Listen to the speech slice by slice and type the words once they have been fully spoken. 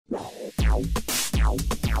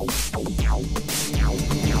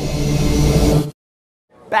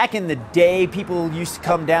Back in the day, people used to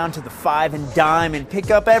come down to the Five and Dime and pick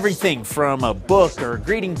up everything from a book or a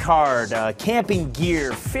greeting card, camping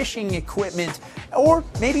gear, fishing equipment, or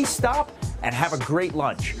maybe stop and have a great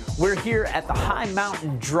lunch. We're here at the High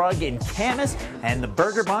Mountain Drug in Camas, and the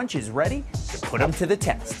Burger Bunch is ready to put them to the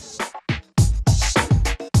test.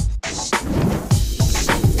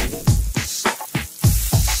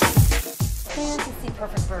 Fantasy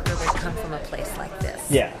perfect burger would come from a place like this.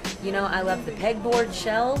 Yeah. You know, I love the pegboard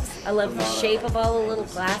shelves. I love the shape of all the little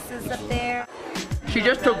glasses up there. She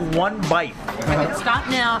just took one bite. I could stop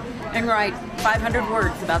now and write 500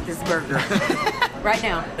 words about this burger. Right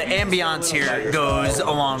now. The ambiance here goes a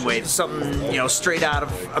long way. Something, you know, straight out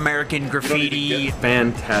of American Graffiti.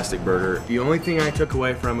 Fantastic burger. The only thing I took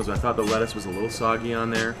away from was I thought the lettuce was a little soggy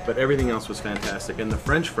on there, but everything else was fantastic. And the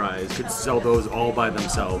French fries, could sell those all by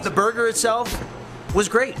themselves. The burger itself was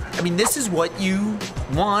great. I mean, this is what you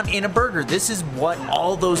want in a burger. This is what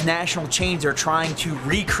all those national chains are trying to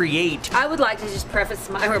recreate. I would like to just preface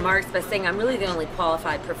my remarks by saying I'm really the only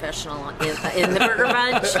qualified professional in the Burger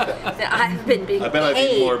Bunch. That I've been being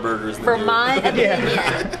paid more burgers than for you. my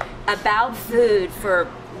opinion about food for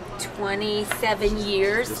 27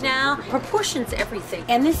 years now. Proportions everything,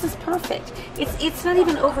 and this is perfect. It's not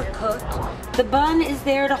even overcooked. The bun is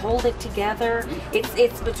there to hold it together.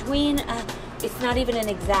 It's between. It's not even an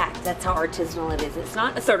exact. That's how artisanal it is. It's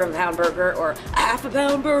not a third of a pound burger or a half a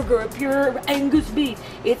pound burger of pure Angus beef.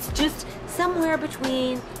 It's just somewhere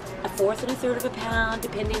between a fourth and a third of a pound,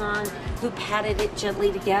 depending on who patted it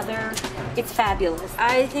gently together. It's fabulous.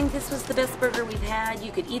 I think this was the best burger we've had.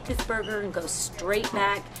 You could eat this burger and go straight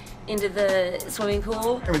back into the swimming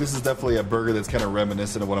pool. I mean, this is definitely a burger that's kind of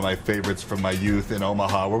reminiscent of one of my favorites from my youth in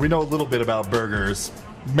Omaha, where we know a little bit about burgers.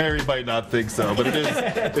 Mary might not think so, but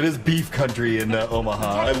it is beef country in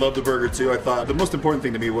Omaha. I love the burger too. I thought the most important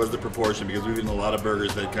thing to me was the proportion, because we've eaten a lot of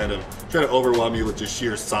burgers that kind of try to overwhelm you with just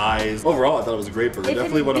sheer size. Overall, I thought it was a great burger.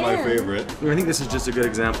 Definitely one of my favorite. I think this is just a good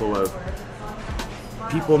example of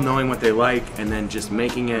people knowing what they like and then just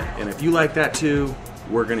making it. And if you like that too,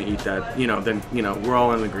 we're gonna eat that, then, we're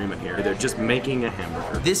all in agreement here. They're just making a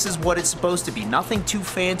hamburger. This is what it's supposed to be. Nothing too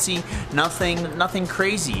fancy, nothing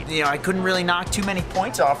crazy. I couldn't really knock too many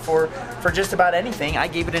points off for just about anything. I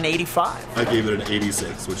gave it an 85. I gave it an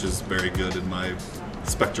 86, which is very good in my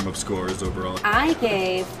spectrum of scores overall. I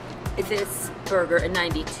gave this burger a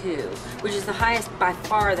 92, which is the highest by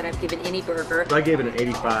far that I've given any burger. I gave it an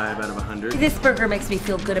 85 out of 100. This burger makes me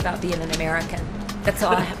feel good about being an American. That's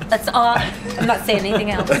all. That's all. I'm not saying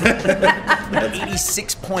anything else.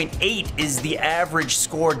 86.8 is the average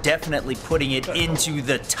score, definitely putting it into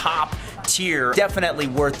the top tier. Definitely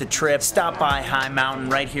worth the trip. Stop by High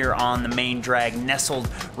Mountain right here on the main drag, nestled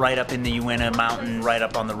right up in the Uinta Mountain, right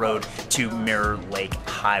up on the road to Mirror Lake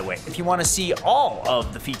Highway. If you want to see all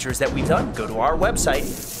of the features that we've done, go to our website,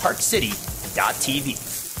 parkcity.tv.